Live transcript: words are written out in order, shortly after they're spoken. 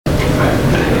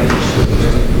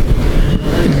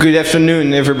Good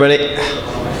afternoon, everybody.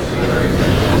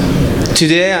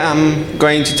 Today I'm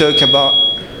going to talk about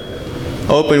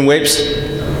OpenWips,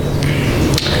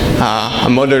 a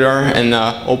modeler and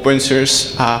open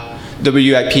source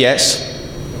WIPS.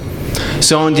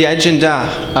 So on the agenda,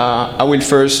 I will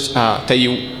first tell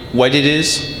you what it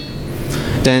is,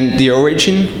 then the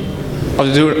origin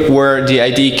of where the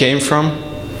idea came from,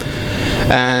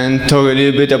 and talk a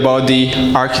little bit about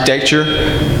the architecture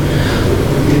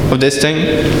of this thing,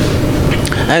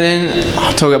 and then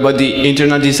I'll talk about the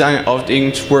internal design of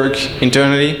things work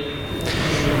internally,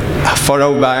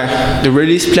 followed by the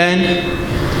release plan,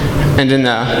 and then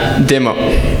a demo.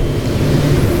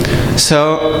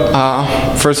 So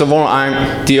first of all,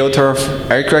 I'm the author of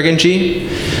aircrack-ng,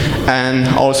 and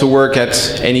also work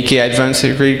at NEK Advanced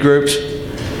Security Groups.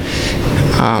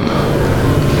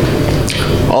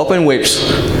 OpenWips,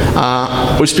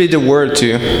 we'll split the word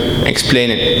to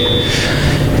explain it.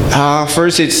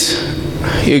 First,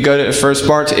 you got the first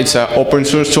part, it's open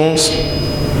source tools.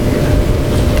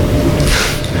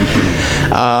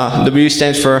 W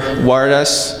stands for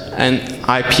wireless, and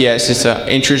IPS is an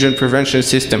intrusion prevention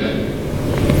system.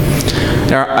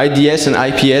 There are IDS and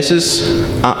IPSs.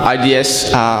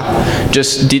 IDS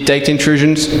just detect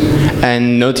intrusions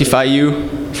and notify you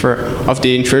of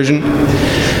the intrusion.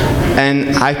 And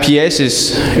IPS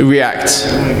is react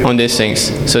on these things,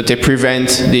 so they prevent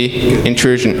the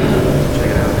intrusion.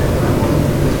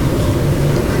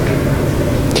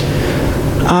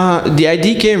 The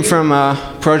idea came from a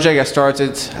project I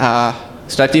started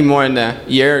slightly more than a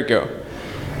year ago,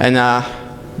 and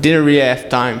didn't really have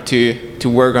time to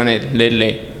work on it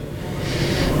lately.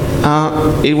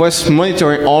 It was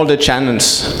monitoring all the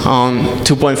channels on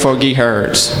 2.4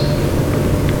 gigahertz.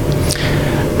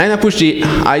 And I pushed the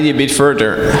idea a bit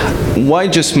further. Why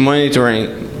just monitoring?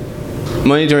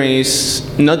 Monitoring is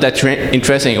not that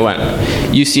interesting one.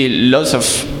 You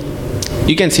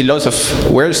can see lots of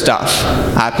weird stuff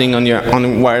happening on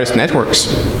wireless networks.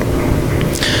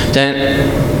 Then,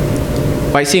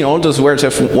 by seeing all those weird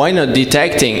stuff, why not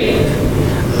detecting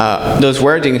those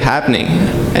weird things happening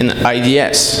in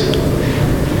IDS?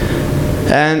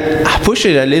 And I pushed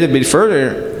it a little bit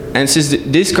further, and since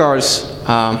these cards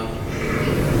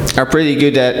are pretty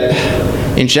good at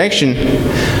injection,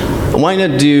 why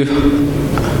not do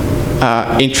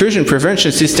intrusion prevention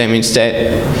system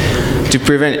instead to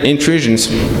prevent intrusions?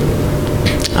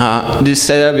 This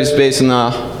setup is based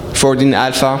on 14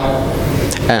 alpha.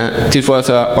 This was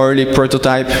an early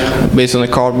prototype based on a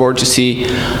cardboard to see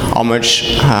how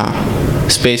much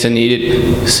space I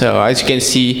needed. So as you can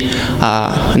see,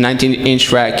 a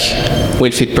 19-inch rack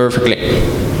will fit perfectly.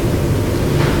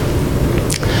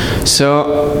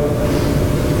 So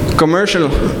commercial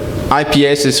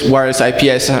IPS, wireless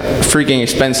IPS, are freaking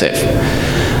expensive.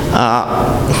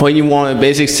 When you want a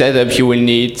basic setup, you will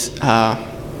need a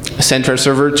central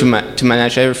server to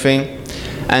manage everything,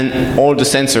 and all the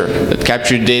sensor that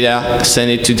capture data, send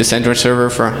it to the central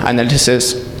server for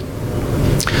analysis.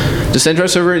 The central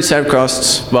server itself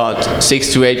costs about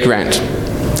 6 to 8 grand,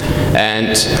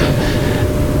 and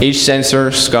each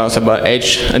sensor costs about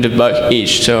 $100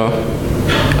 each. So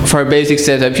for a basic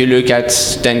setup, you look at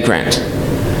 10 grand.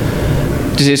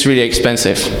 This is really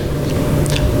expensive.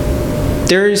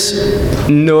 There is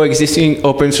no existing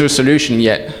open source solution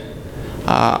yet.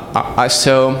 I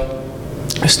saw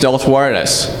Stealth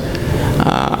Wireless,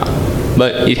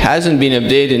 but it hasn't been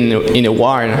updated in a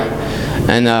while,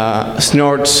 and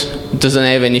Snort doesn't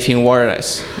have anything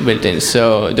wireless built in,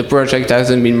 so the project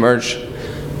hasn't been merged.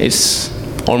 It's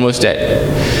almost dead.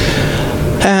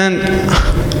 And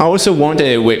I also wanted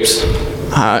a WIPS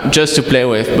just to play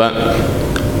with, but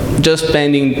just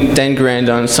spending 10 grand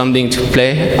on something to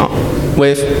play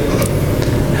with,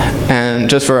 and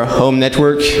just for a home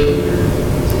network,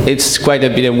 it's quite a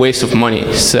bit of waste of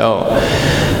money. So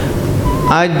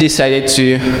I decided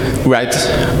to write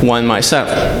one myself.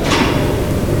 I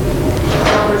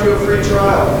offered you a free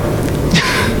trial.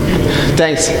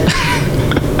 Thanks.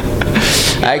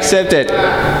 I accept it.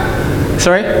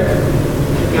 Sorry? You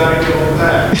gotta give them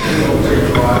back.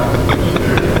 Free trial.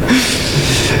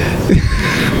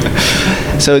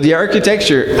 So the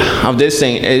architecture of this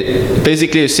thing is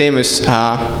basically the same as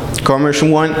commercial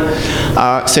one,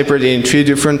 separated in 3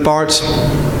 different parts.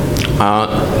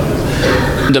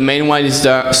 The main one is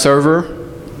the server,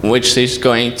 which is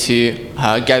going to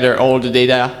gather all the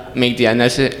data, make the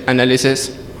analysis,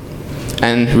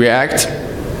 and react.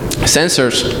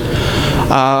 Sensors,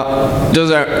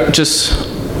 those are just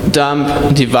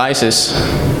dumb devices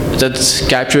that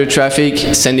capture traffic,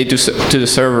 send it to the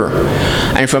server.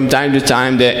 And from time to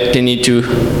time, they need to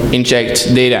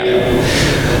inject data.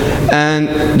 And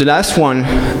the last one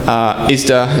is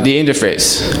the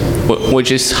interface,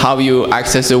 which is how you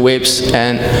access the WIPs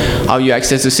and how you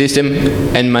access the system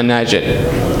and manage it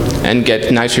and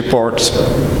get nice reports.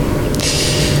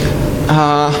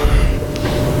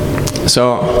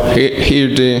 So here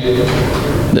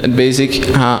the basic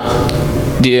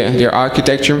the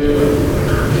architecture,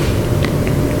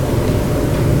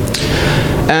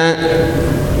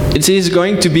 and it is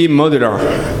going to be modular.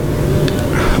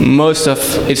 Most of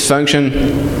its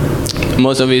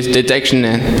detection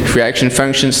and reaction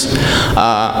functions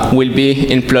will be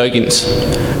in plugins.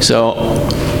 So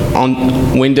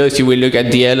on Windows you will look at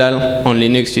DLL, on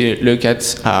Linux you look at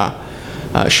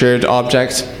shared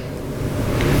objects.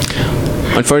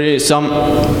 Unfortunately,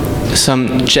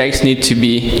 some checks need to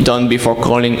be done before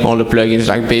calling all the plugins,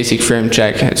 like basic frame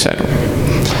check, etc.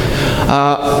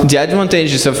 The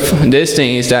advantages of this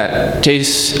thing is that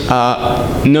there's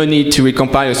no need to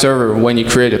recompile a server when you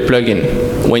create a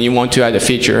plugin, when you want to add a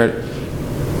feature.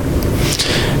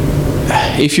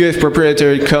 If you have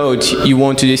proprietary code you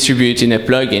want to distribute in a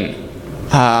plugin,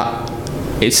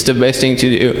 it's the best thing to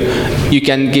do. You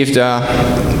can give the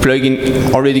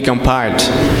plugin already compiled.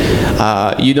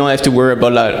 You don't have to worry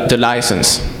about the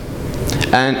license.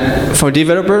 And for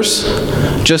developers,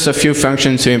 just a few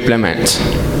functions to implement.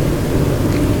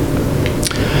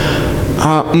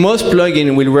 Most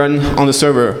plugins will run on the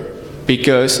server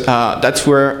because that's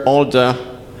where all the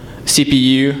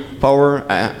CPU power,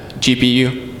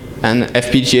 GPU, and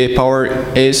FPGA power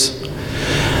is.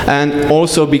 And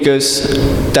also because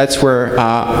that's where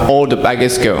all the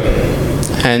packets go.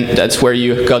 And that's where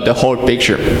you got the whole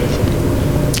picture.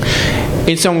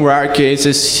 In some rare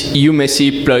cases, you may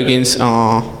see plugins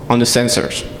on the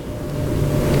sensors.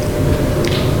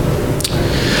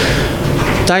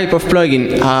 Type of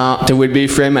plugin, there will be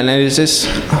frame analysis.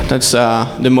 That's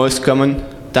the most common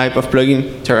type of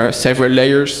plugin. There are several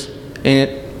layers in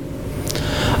it.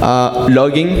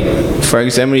 Logging, for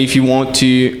example, if you want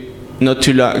to not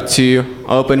to log to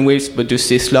OpenWips but to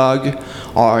syslog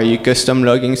or your custom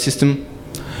logging system.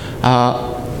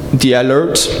 The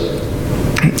alert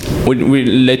will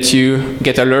let you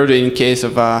get alerted in case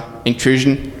of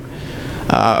intrusion.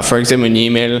 For example, an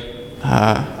email,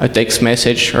 a text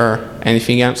message, or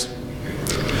anything else.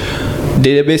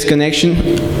 Database connection,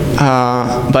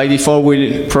 by default,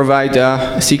 will provide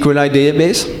a SQLite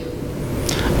database.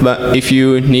 But if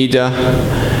you need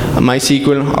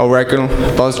MySQL, Oracle,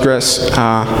 Postgres,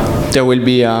 there will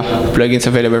be plugins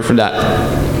available for that.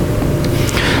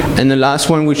 And the last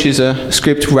one, which is a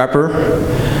script wrapper,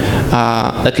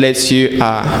 that lets you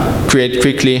create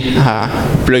quickly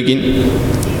plugin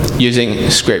using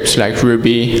scripts like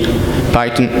Ruby,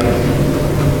 Python,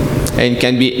 and it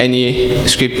can be any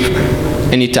script,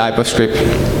 any type of script.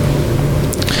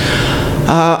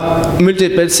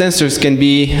 Multiple sensors can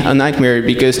be a nightmare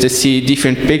because they see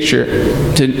different picture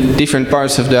to different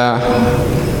parts of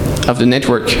the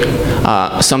network.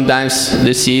 Sometimes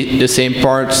they see the same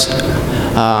parts,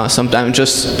 sometimes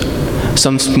just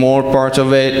some small part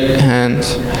of it, and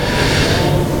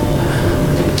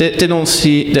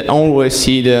they always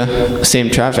see the same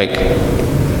traffic.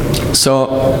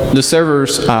 So the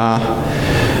servers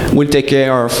will take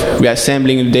care of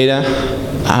reassembling the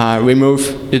data,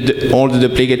 remove all the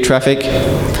duplicate traffic,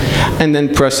 and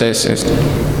then process it.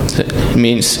 It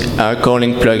means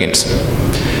calling plugins.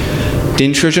 The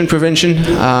intrusion prevention,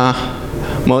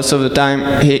 most of the time,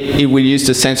 it will use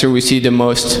the sensor we see the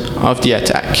most of the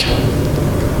attack.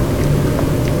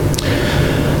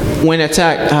 When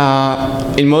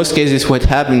attacked, in most cases what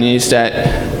happens is that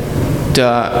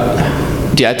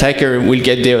the attacker will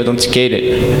get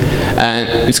deauthenticated, and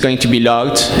it's going to be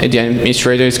logged, and the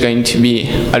administrator is going to be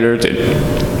alerted.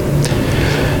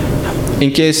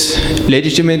 In case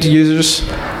legitimate users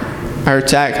are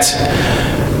attacked,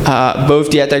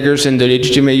 both the attackers and the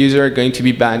legitimate user are going to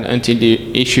be banned until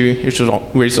the issue is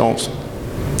resolved.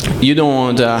 You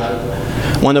don't want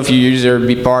one of your users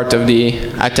be part of the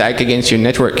attack against your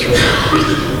network.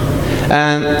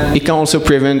 And it can also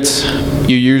prevent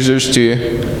your users to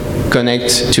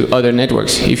connect to other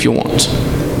networks if you want.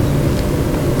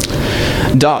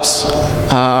 DOS.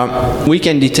 We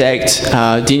can detect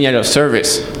denial of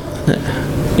service.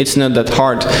 It's not that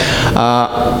hard.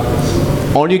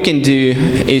 All you can do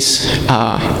is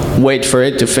wait for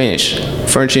it to finish.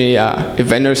 Fortunately, if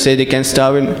vendors say they can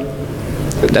stop it,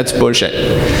 that's bullshit.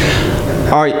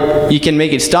 Or you can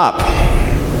make it stop.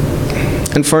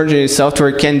 Unfortunately,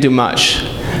 software can't do much.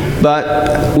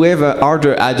 But we have a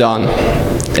hardware add-on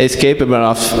that is capable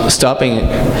of stopping it.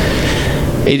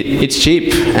 It's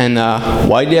cheap and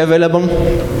widely available,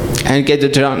 and get the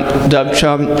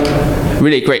job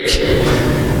really quick.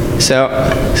 So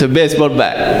it's a baseball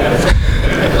bat.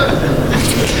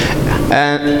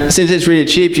 And since it's really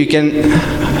cheap, you can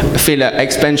fill an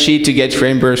expense sheet to get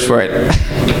reimbursed for it.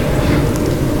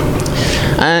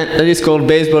 And that is called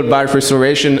baseball bat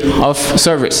restoration of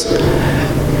service.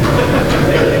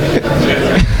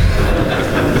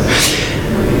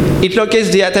 It locates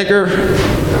the attacker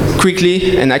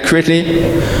quickly and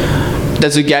accurately.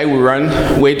 That's the guy who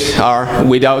runs with or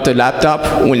without a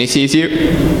laptop when he sees you.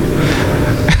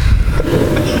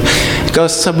 It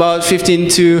costs about 15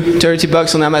 to 30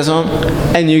 bucks on Amazon,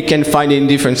 and you can find it in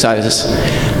different sizes.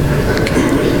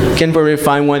 You can probably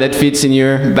find one that fits in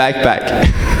your backpack.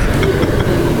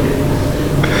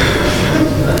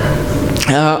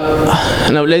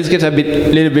 Now let's get a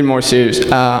little bit more serious.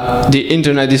 The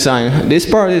internet design. This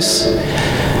part is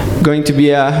going to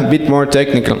be a bit more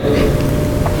technical.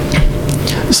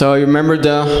 So you remember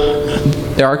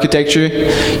the architecture?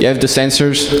 You have the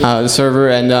sensors, the server,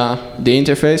 and the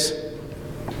interface.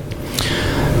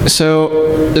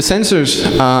 So the sensors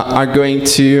are going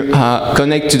to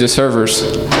connect to the servers.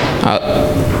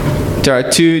 There are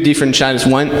two different channels,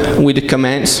 one with the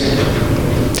commands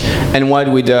and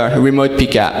one with the remote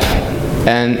pickup.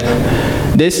 And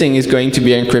this thing is going to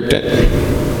be encrypted.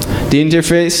 The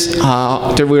interface,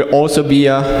 there will also be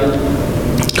a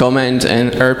command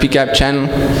and a pickup channel,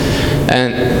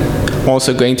 and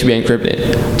also going to be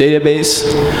encrypted. Database,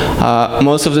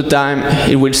 most of the time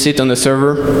it will sit on the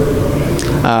server.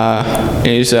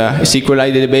 It is a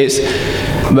SQLite database,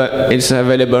 but it's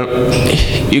available.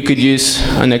 You could use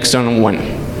an external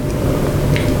one.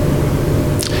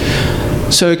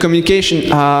 So communication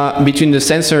between the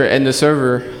sensor and the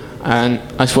server, and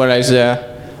as well as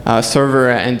the server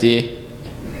and the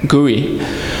GUI,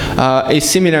 is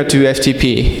similar to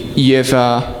FTP. You have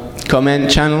a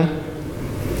command channel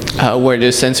where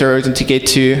the sensor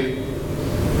authenticates to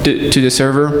the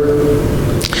server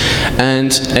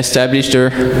and establish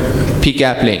the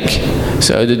pickup link.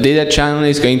 So the data channel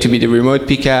is going to be the remote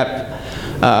pickup.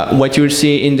 What you'll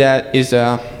see in that is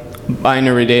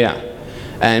binary data.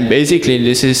 And basically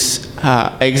this is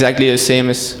exactly the same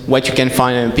as what you can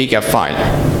find in a pickup file.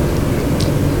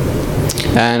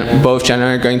 And both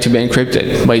channels are going to be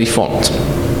encrypted by default.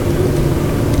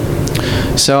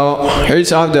 So here's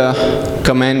how the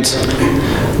command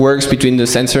works between the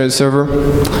sensor and the server.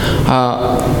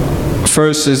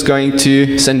 First is going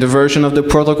to send a version of the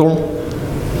protocol,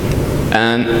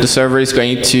 and the server is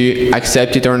going to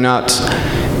accept it or not.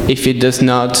 If it does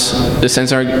not, the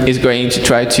sensor is going to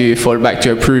try to fall back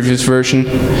to a previous version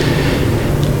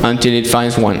until it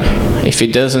finds one. If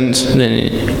it doesn't, then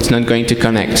it's not going to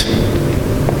connect.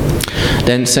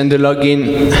 Then send the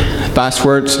login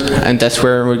passwords, and that's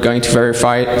where we're going to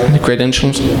verify the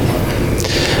credentials.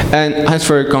 And ask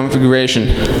for a configuration,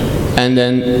 and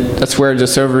then that's where the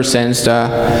server sends the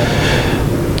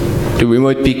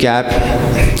remote pickup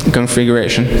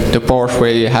configuration, the port where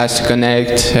it has to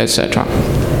connect, etc.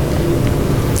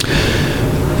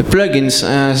 The plugins,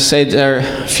 as I said, there are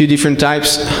a few different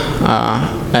types,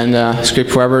 and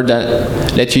script wrapper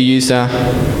that let you use a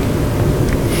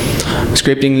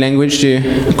scripting language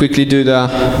to quickly do the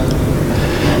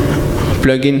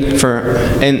plugin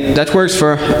and that works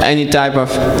for any type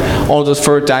of all those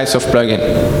 4 types of plugin.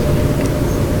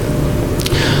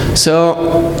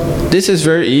 So this is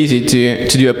very easy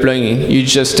to do a plugin. You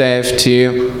just have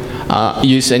to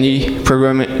use any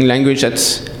programming language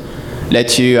that's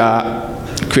let you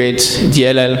create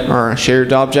DLL or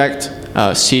shared object.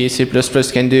 C, C++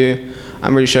 can do.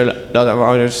 I'm pretty sure a lot of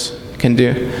others can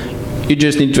do. You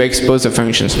just need to expose the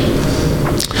functions.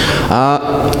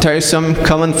 There are some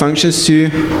common functions to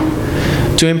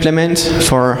implement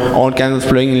for all kinds of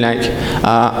plugin, like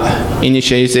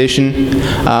initialization,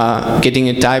 getting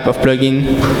a type of plugin,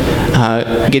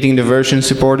 getting the version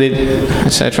supported,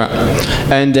 etc.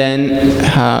 And then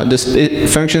the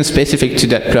function specific to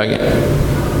that plugin.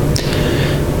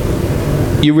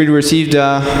 You will receive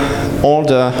all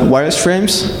the wireless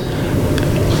frames,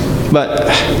 but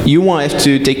you won't have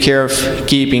to take care of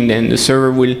keeping them. The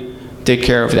server will take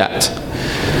care of that.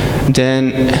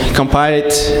 Then compile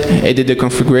it, edit the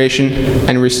configuration,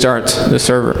 and restart the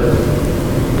server.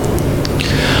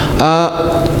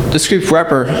 The script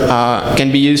wrapper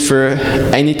can be used for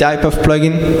any type of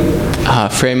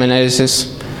plugin, frame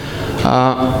analysis.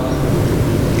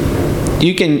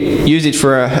 You can use it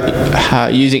for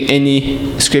using any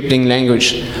scripting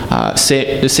language.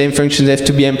 The same functions have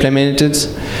to be implemented,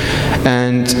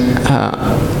 and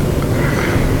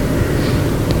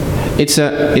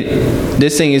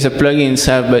this thing is a plugin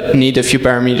itself, but need a few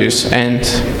parameters, and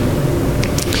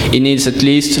it needs at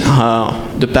least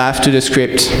the path to the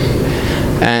script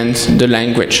and the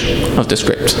language of the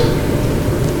script.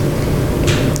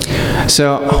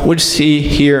 So we'll see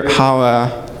here how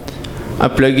a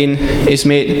plugin is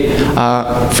made.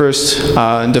 First,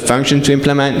 the function to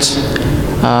implement,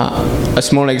 a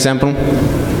small example,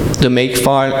 the make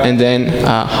file, and then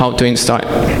how to install it.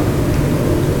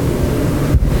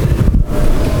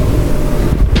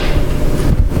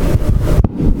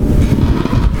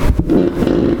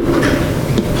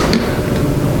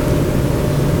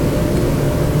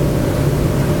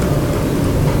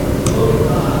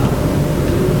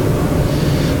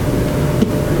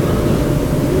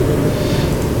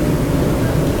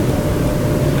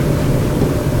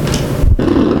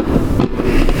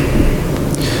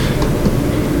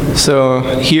 So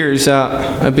here's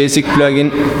a basic plugin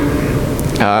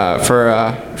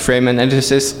for frame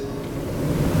analysis.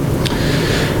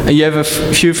 You have a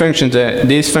few functions.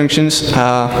 These functions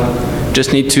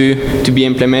just need to be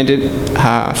implemented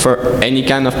for any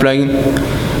kind of plugin.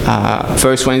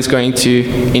 First one is going to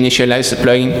initialize the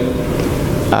plugin.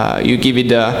 You give it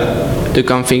the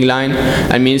config line.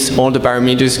 That means all the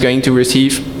parameters it's going to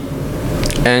receive,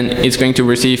 and it's going to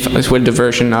receive as well the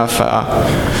version of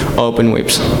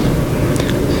OpenWips.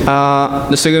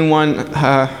 The second one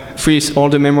frees all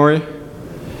the memory.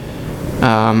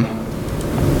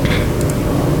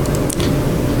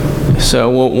 So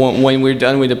when we're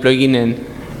done with the plugin and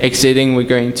exiting, we're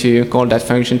going to call that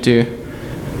function to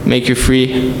make you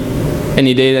free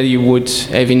any data you would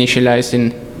have initialized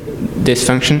in this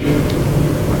function.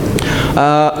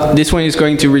 This one is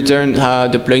going to return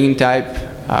the plugin type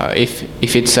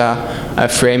if it's a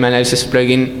frame analysis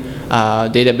plugin,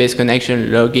 database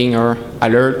connection, logging, or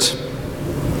alert.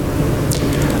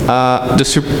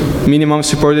 The minimum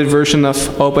supported version of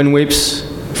OpenWips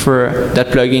for that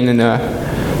plugin and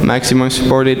maximum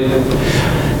supported,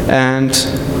 and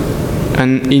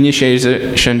an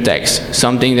initialization text,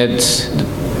 something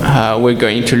that we're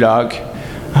going to log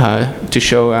to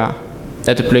show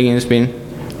that the plugin has been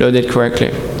loaded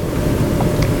correctly.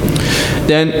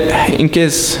 Then, in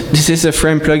case this is a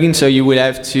frame plugin, so you will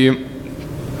have to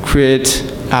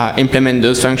implement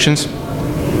those functions.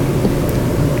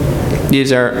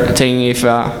 These are telling if,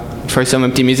 for some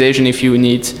optimization, if you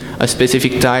need a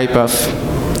specific type of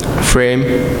frame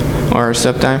or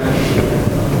subtype.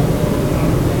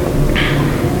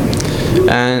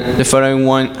 And the following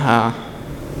one are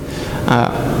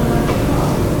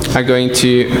going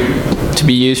to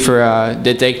be used for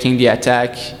detecting the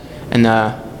attack and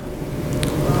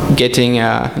getting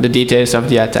the details of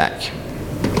the attack.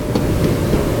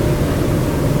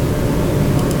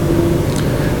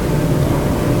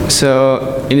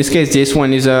 So in this case, this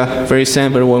one is a very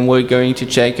simple one. We're going to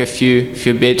check a few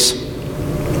bits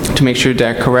to make sure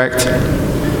they're correct.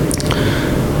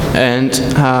 And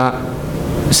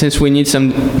since we need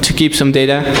to keep some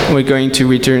data, we're going to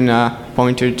return a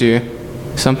pointer to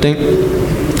something,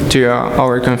 to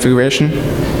our configuration.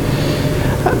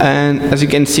 And as you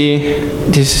can see,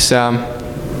 this is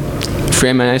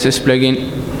frame analysis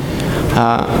plugin,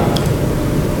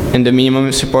 and the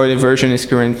minimum supported version is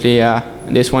currently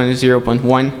this one is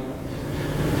 0.1,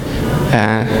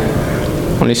 and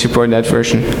only support that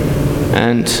version.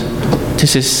 And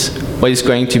this is what is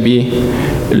going to be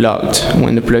logged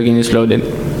when the plugin is loaded.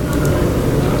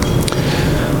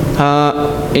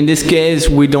 In this case,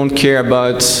 we don't care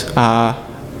about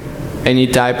any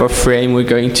type of frame. We're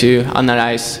going to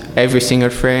analyze every single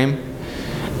frame,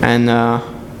 and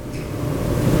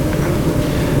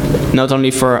not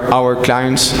only for our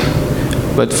clients,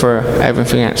 but for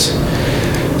everything else.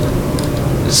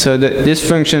 So this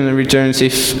function returns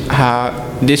if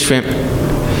this frame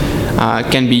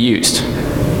can be used.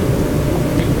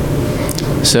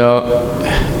 So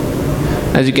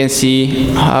as you can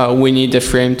see, we need the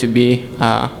frame to be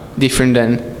different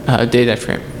than data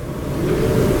frame.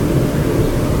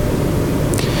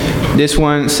 This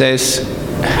one says,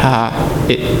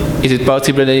 is it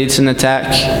possible that it's an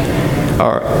attack?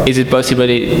 Or is it possible that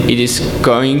it is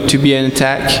going to be an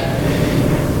attack?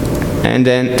 And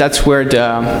then that's where the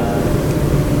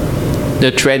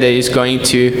thread is going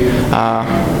to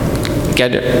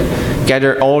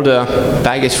gather all the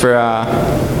packets for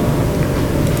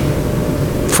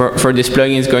this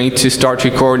plugin. Is going to start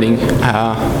recording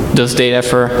those data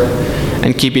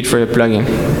and keep it for the plugin.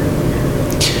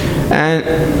 And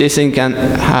this thing can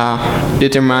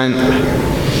determine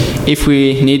if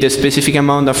we need a specific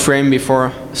amount of frame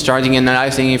before starting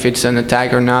analyzing if it's an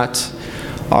attack or not,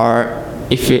 or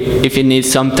if it needs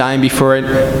some time before it,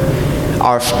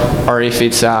 or if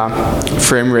it's a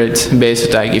frame rate based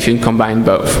attack, if you combine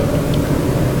both.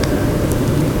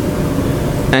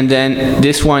 And then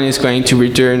this one is going to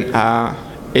return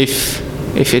if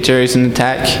there is an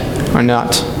attack or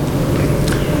not.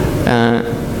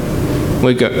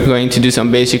 We're going to do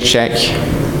some basic check.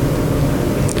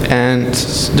 And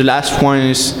the last one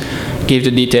is give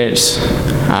the details.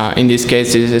 In this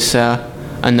case, this is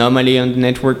anomaly on the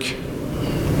network,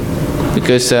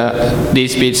 because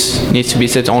these bits need to be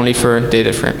set only for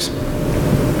data frames.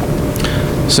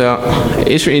 So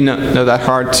it's really not that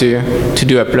hard to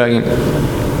do a plugin.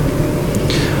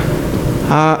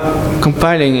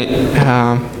 Compiling it.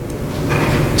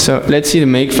 So let's see the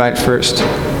makefile first.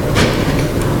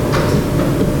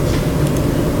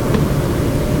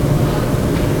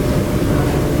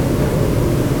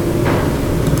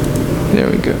 There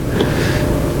we go.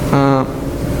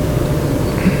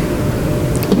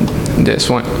 This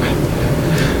one.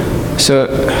 So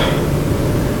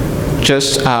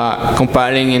just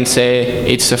compiling and say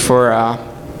it's for a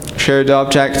shared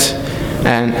object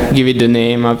and give it the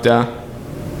name of the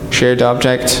shared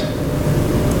object.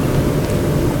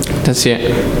 That's the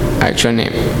actual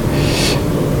name.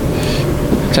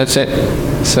 That's it.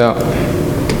 So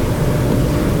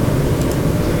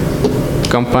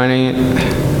compiling it.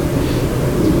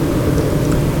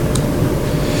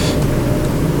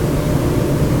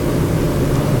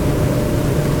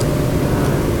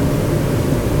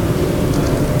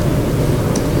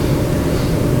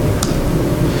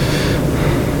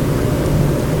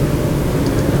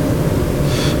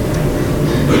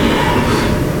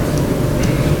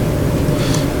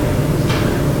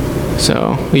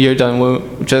 So you're done. We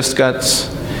just got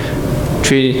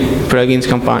 3 plugins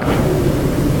compiled.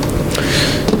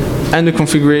 And the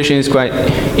configuration is quite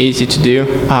easy to do.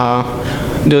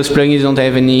 Those plugins don't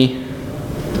have any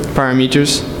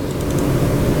parameters.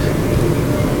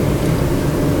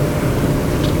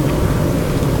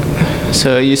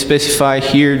 So you specify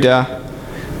here the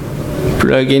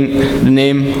plugin, the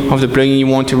name of the plugin you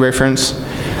want to reference,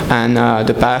 and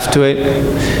the path to it.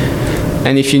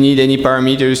 And if you need any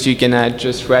parameters, you can add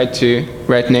just right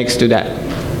next to that.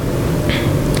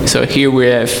 So here we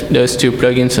have those 2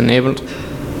 plugins enabled.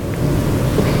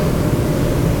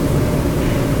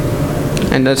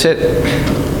 And that's it.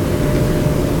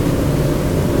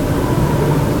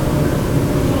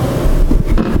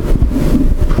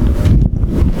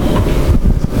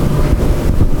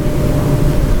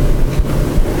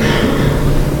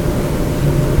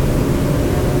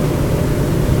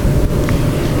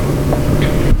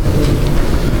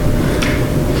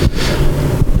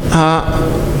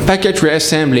 Packet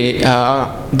reassembly,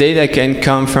 data can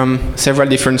come from several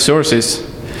different sources,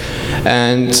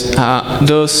 and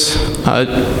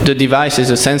the devices,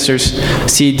 the sensors,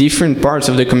 see different parts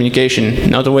of the communication,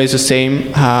 not always the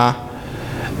same.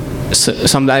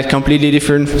 Sometimes completely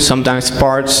different, sometimes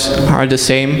parts are the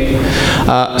same.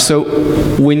 So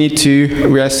we need to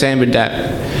reassemble that.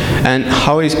 And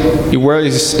how it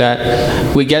works is that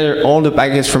we gather all the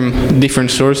packets from different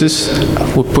sources,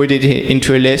 we put it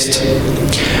into a list,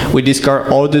 we discard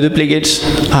all the duplicates.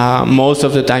 Most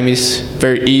of the time is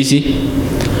very easy.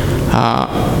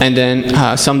 And then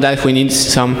sometimes we need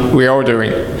some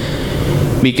reordering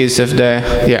because of the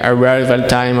arrival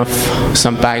time of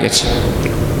some package.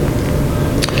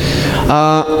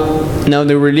 Now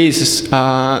the releases.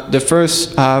 The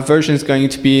first version is going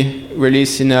to be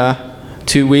released in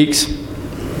 2 weeks.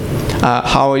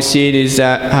 How I see it is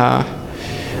that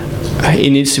it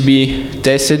needs to be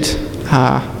tested.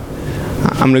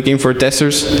 I'm looking for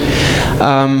testers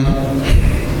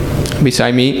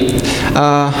beside me.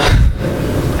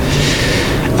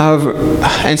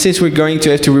 And since we're going to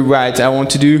have to rewrite, I want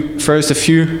to do first a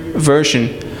few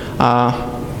versions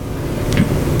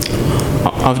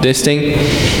of this thing,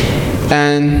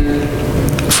 and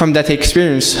from that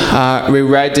experience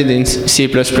rewrite it in C++,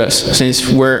 since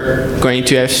we're going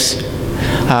to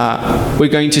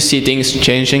see things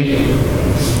changing.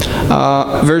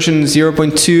 Version 0.2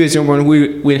 and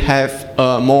 0.1 will have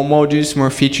more modules, more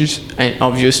features, and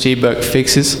obviously bug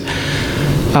fixes.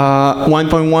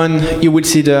 1.1 you would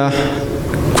see the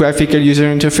graphical user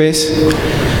interface.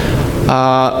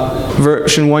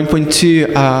 Version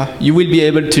 1.2 you will be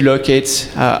able to locate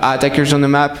attackers on the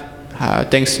map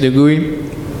thanks to the GUI.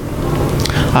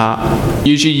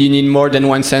 Usually you need more than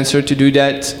one sensor to do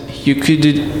that. You could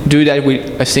do that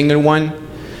with a single one,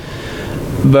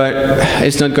 but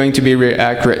it's not going to be very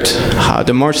accurate.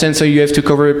 The more sensors you have to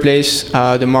cover a place,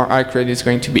 the more accurate it's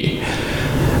going to be.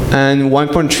 And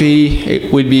 1.3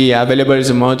 it will be available as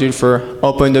a module for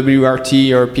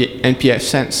OpenWRT or NPF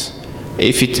Sense,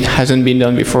 if it hasn't been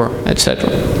done before, etc.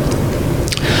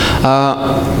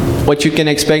 What you can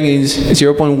expect is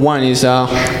 0.1 is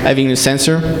having a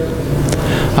sensor,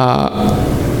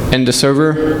 and the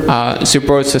server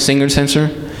supports a single sensor.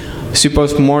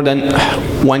 Supports more than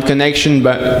one connection,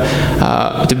 but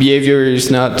the behavior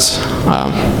is not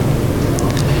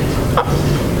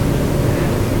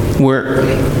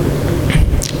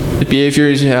the behavior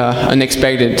is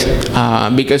unexpected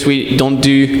because we don't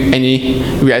do any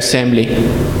reassembly.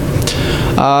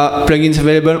 Plugins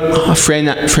available: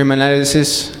 frame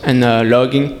analysis and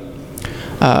logging.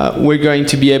 We're going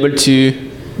to be able to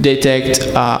detect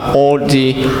all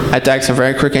the attacks of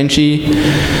aircraft NG,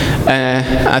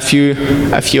 a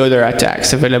few other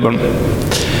attacks available,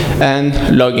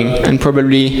 and logging, and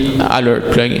probably alert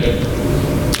plugin,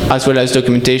 as well as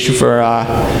documentation for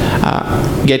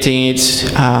getting it,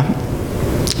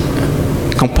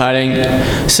 compiling,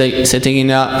 setting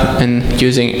it up, and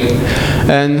using it,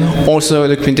 and also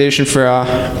documentation for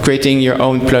creating your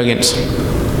own plugins.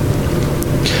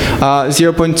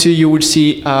 0.2, you will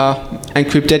see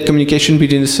encrypted communication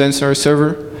between the sensor and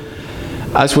server,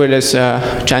 as well as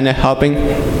channel hopping.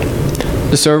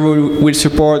 The server will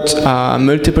support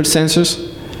multiple sensors,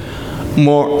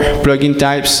 more plugin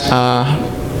types,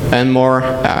 and more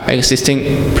existing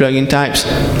plugin types,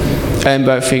 and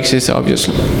bug fixes,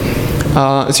 obviously.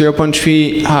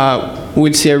 0.3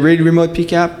 will see a real remote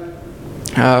pickup.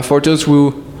 For those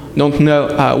who don't know,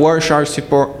 Wireshark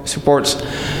supports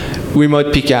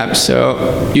remote pickup, so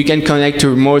you can connect to a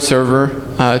remote server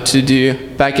to do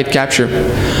packet capture.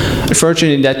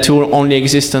 Unfortunately, that tool only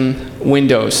exists on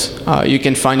Windows. You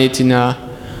can find it in a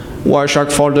Wireshark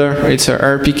folder. It's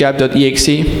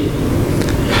rpcap.exe,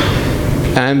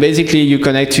 and basically you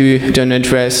connect to the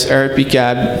address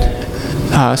rpcap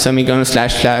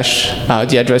 //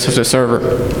 the address of the server,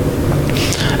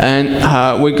 and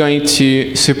we're going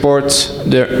to support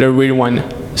the real one.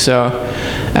 So,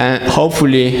 and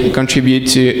hopefully contribute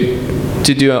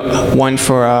to do one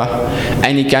for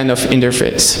any kind of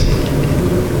interface.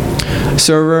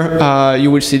 Server, you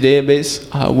will see database.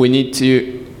 We need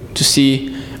to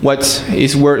see what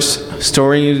is worth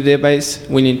storing in the database.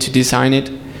 We need to design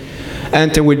it,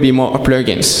 and there will be more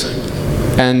plugins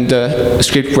and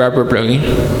script wrapper plugin.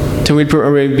 There will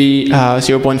probably be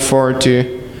 0.4 to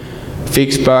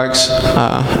fix bugs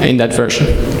in that version.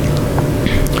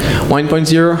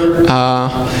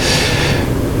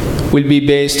 1.0 will be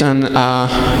based on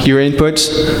your inputs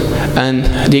and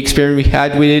the experience we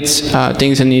had with it,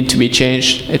 things that need to be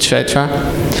changed, etc.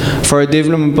 For a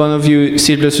development point of view,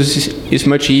 C++ is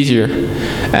much easier,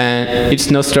 and it's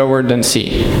not slower than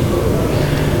C.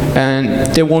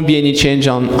 And there won't be any change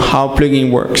on how plugin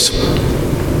works.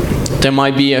 There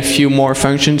might be a few more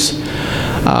functions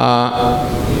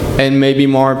and maybe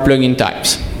more plugin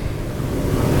types.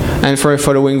 And for a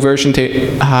following version,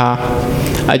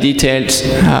 a detailed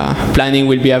planning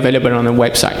will be available on the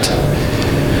website.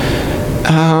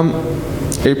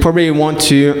 You probably want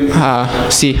to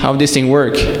see how this thing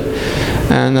works.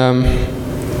 And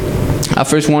I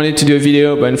first wanted to do a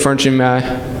video, but unfortunately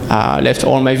I left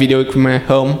all my video equipment at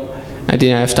home. I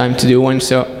didn't have time to do one,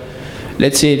 so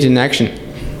let's see it in action.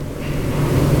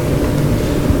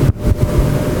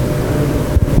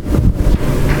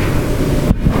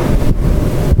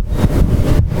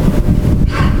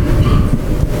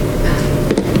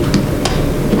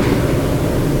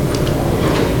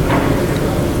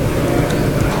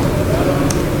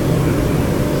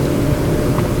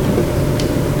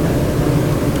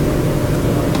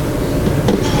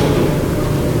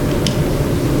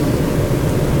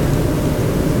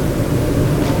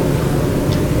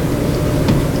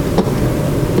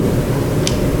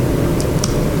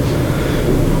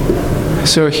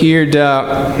 So here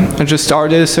I just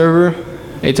started a server.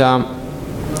 It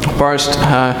parsed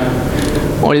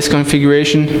all this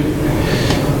configuration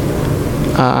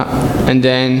and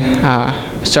then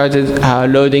started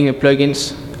loading the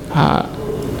plugins.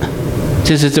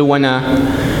 This is the one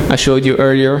I showed you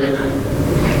earlier,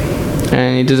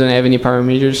 and it doesn't have any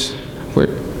parameters.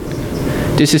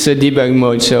 This is a debug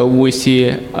mode, so we see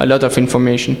a lot of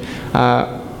information.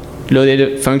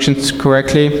 Loaded functions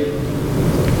correctly,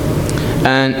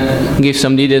 and give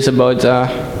some details about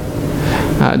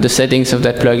the settings of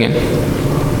that plugin.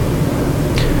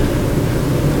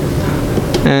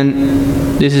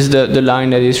 And this is the line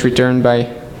that is returned by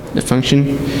the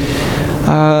function.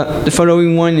 The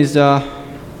following one is that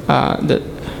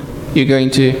you're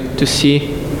going to see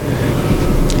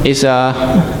is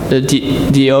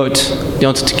the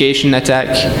authentication attack.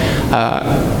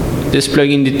 This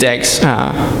plugin detects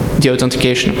the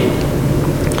authentication.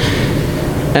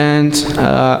 And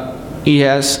it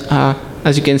has,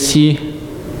 as you can see,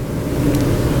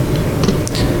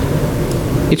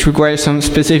 it requires some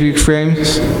specific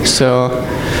frames, so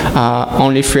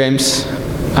only frames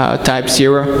type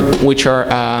 0, which are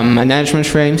management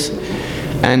frames,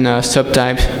 and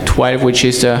subtype 12, which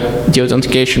is the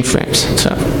authentication frames.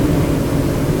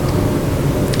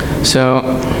 So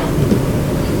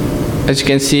as you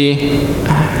can see,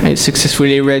 I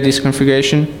successfully read this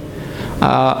configuration.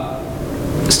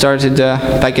 Started the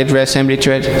packet reassembly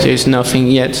thread. There's nothing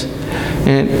yet,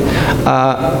 and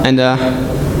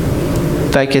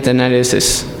packet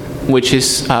analysis, which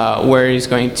is where it's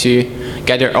going to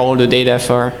gather all the data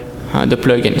for the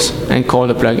plugins and call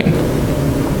the plugin.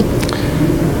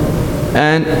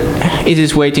 And it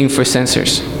is waiting for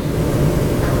sensors.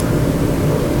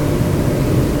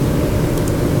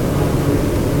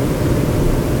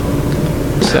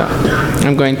 So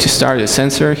I'm going to start a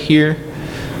sensor here,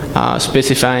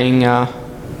 specifying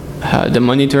the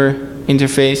monitor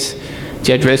interface,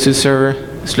 the address to the server,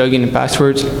 login and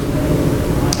password.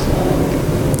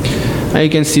 You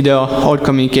can see the whole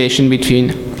communication between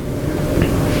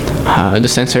the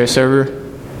sensor and server.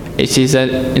 It sees that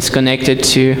it's connected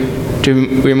to the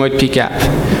remote pick app,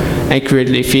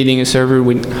 accurately feeding a server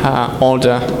with all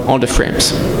the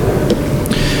frames.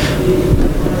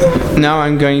 Now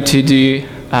I'm going to do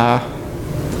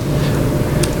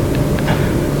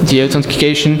the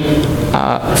authentication.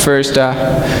 First,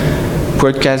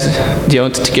 broadcast the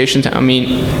authentication.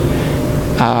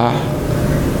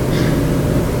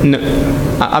 No,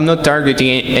 I'm not targeting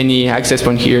any access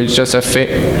point here. It's just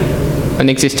an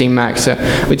existing MAC.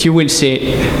 But you will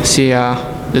see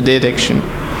the detection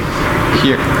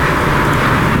here.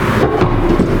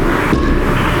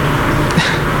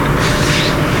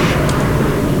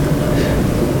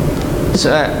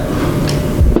 So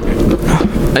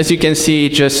as you can see,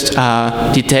 it just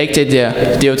detected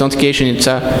the authentication. It's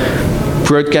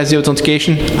broadcast the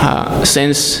authentication.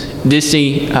 Since this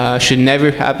thing should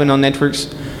never happen on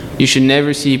networks, you should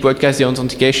never see broadcast the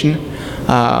authentication.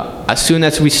 As soon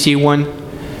as we see one,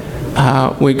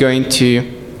 we're going to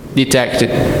detect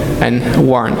it and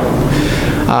warn.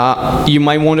 You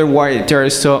might wonder why there are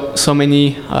so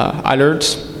many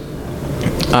alerts.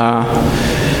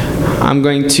 I'm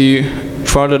going to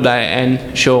throttle that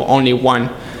and show only one.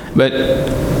 But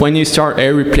when you start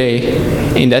a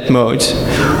replay in that mode,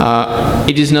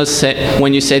 it is not set.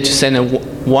 When you set to send a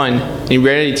 1, in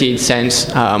reality it sends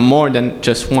more than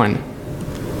just 1.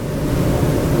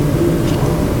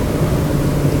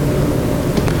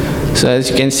 So as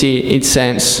you can see, it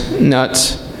sends not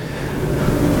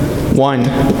 1,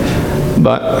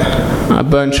 but a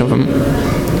bunch of them.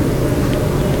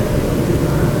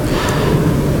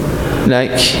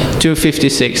 Like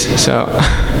 256, so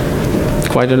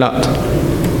quite a lot.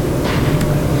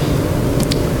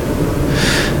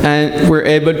 And we're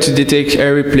able to detect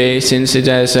a replay since it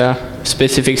has a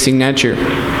specific signature.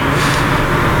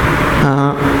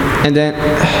 And then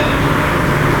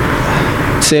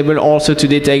it's able also to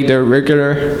detect the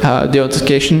regular the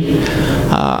authentication.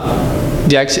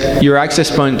 Your access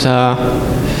point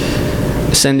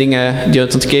sending the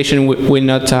authentication will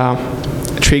not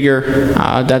trigger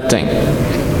that thing,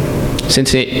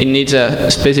 since it needs a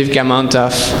specific amount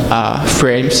of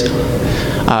frames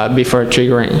before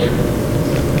triggering.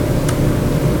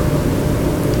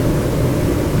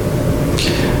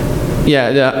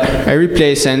 Yeah, the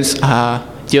replay sends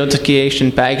the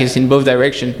authentication packets in both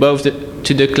directions, both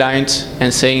to the client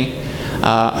and saying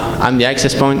I'm the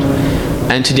access point,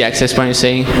 and to the access point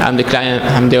saying I'm the client,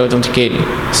 I'm the authenticating.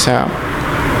 So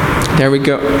there we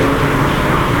go.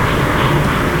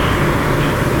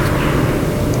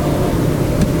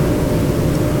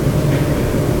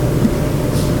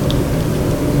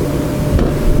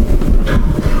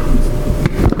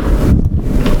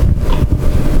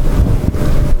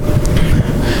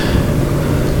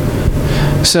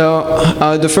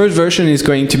 So the first version is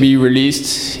going to be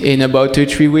released in about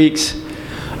 2-3 weeks.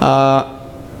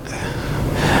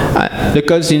 The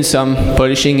code's in some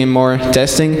polishing and more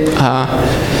testing.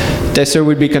 Tester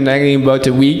will be conducting about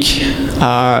a week.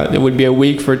 There will be a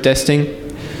week for testing.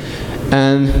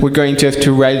 And we're going to have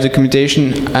to write the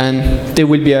documentation, and there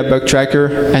will be a bug tracker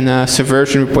and a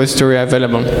subversion repository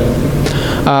available.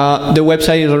 The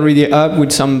website is already up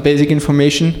with some basic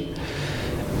information.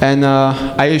 And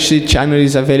IOC channel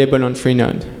is available on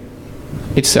Freenode.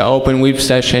 It's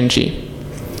openwips-ng.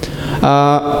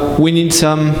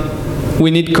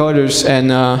 We need coders and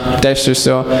testers,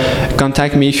 so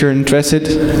contact me if you're interested,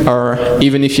 or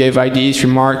even if you have ideas,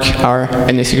 remarks, or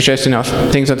any suggestion of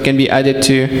things that can be added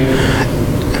to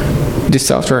this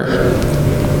software.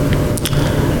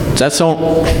 That's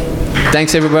all.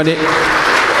 Thanks, everybody.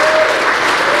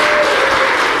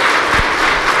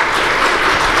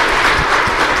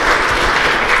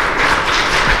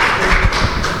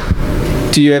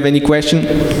 Do you have any question?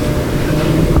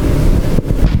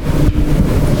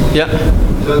 Yeah.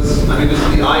 Does the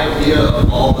idea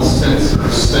of all the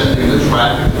sensors sending the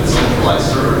traffic to the centralized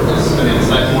server, is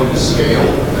that going to scale?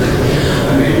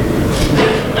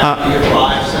 Be it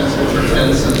 5 sensors or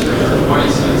 10 sensors or 20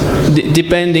 sensors?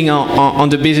 Depending on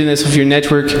the business of your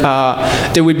network,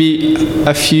 there will be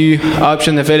a few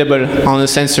options available on the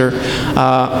sensor.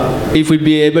 You will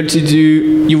be able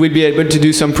to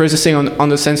do some processing on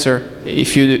the sensor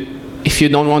if you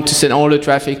don't want to send all the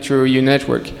traffic through your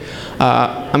network.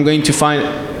 I'm going to find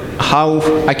how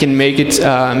I can make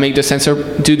the sensor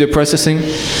do the processing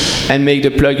and make the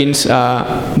plugins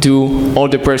do all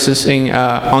the processing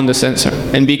on the sensor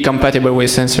and be compatible with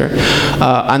sensor.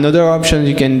 Another option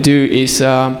you can do is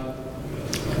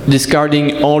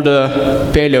discarding all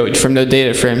the payload from the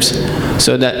data frames.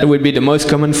 So that would be the most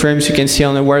common frames you can see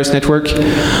on a wireless network.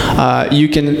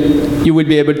 You will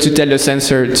be able to tell the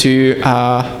sensor to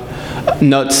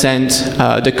not send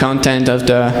the content of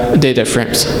the data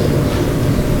frames.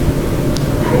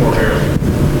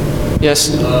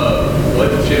 Yes. What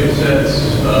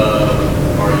chipsets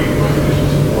are you going to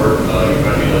support? Are you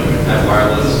going to be like at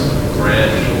wireless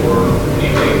branch or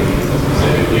anything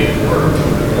specifically for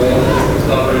full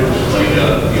coverage, like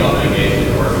the authentication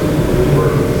or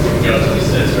just the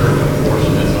sensor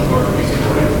portion that's not going to be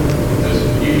supported? Because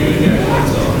you do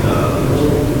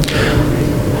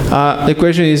the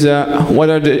question is, what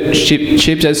are the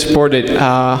chips that supported?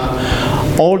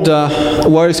 All the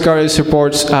wireless carrier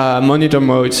supports monitor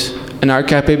modes and are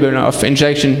capable of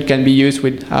injection can be used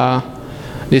with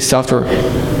this software.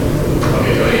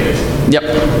 Yep.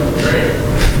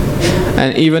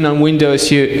 And even on Windows,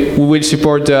 we will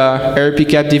support the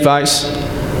AirPCAP device.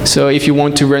 So if you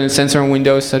want to run a sensor on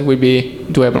Windows, that will be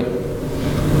doable.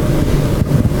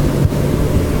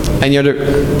 Any other?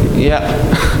 Yeah.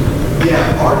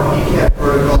 Yeah, RPCAP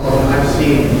protocol I've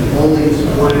seen only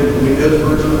supported Windows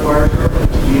version of Wireshark.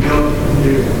 Do you know if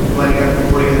they're planning on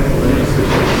supporting it for Linux?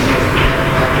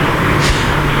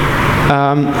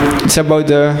 It's about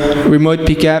the remote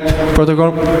PCAP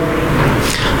protocol.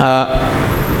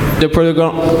 The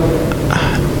protocol,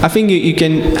 I think you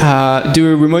can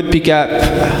do a remote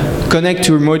PCAP, connect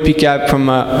to remote PCAP from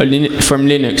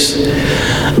Linux,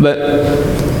 but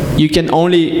you can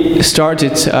only start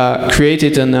it, create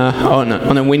it on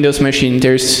a Windows machine.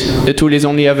 The tool is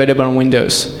only available on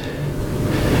Windows.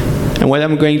 And what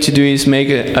I'm going to do is make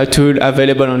a tool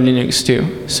available on Linux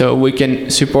too. So we can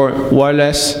support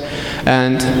wireless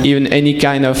and even any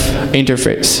kind of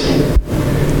interface.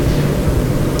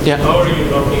 Yeah. How are you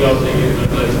knocking out the user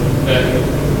that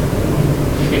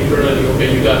internally,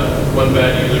 okay, you got one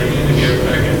bad user using your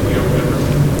packet, your whatever.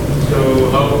 So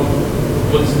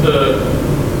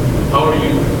how are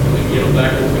you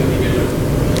backwards configuration?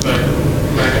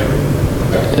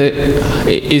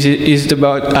 Is it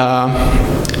about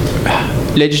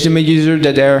legitimate user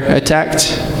that are attacked?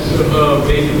 So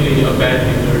basically a bad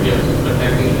user, yes,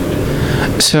 attacking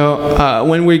the So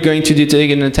when we're going to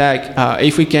detect an attack,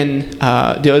 if we can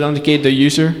de-authenticate the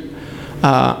user,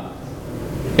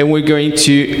 and we're going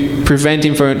to prevent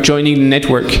him from joining the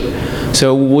network.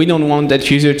 So we don't want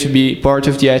that user to be part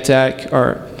of the attack,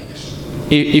 or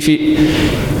if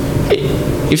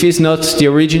it's not the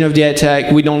origin of the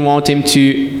attack, we don't want him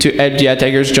to help the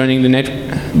attackers joining the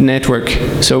network.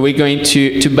 So we're going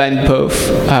to ban both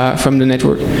from the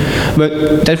network.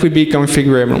 But that will be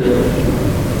configurable.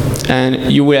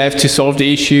 And you will have to solve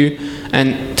the issue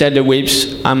and tell the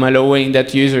WIPs, I'm allowing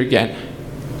that user again.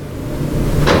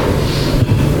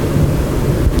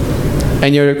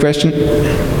 Any other question? Are you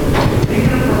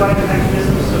going to provide a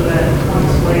mechanism so that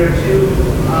once layer 2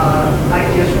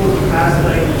 IPS rules are passed,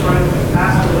 that I can try to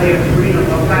pass to layer 3 to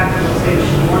go back to, let's say,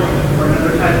 short or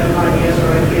another type of IPS or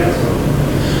IPS?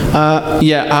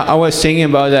 Yeah, I was thinking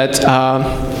about that.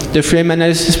 The frame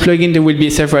analysis plugin, there will be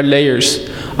several layers.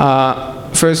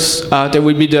 First, there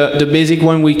will be the basic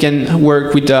one. We can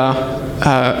work with the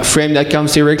frame that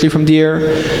comes directly from the air.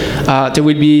 There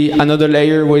will be another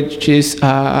layer which is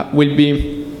will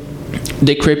be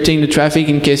decrypting the traffic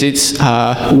in case it's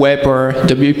web or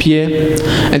WPA,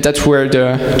 and that's where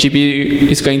the GPU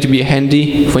is going to be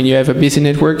handy when you have a busy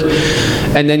network.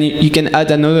 And then you can add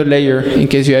another layer in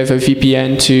case you have a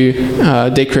VPN to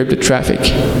decrypt the traffic.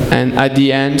 And at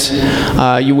the end,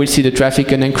 you will see the traffic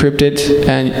unencrypted,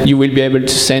 and you will be able to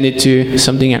send it to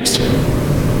something else.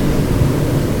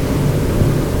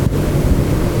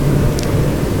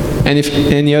 And if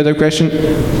any other question?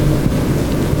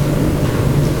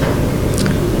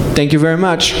 Thank you very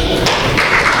much.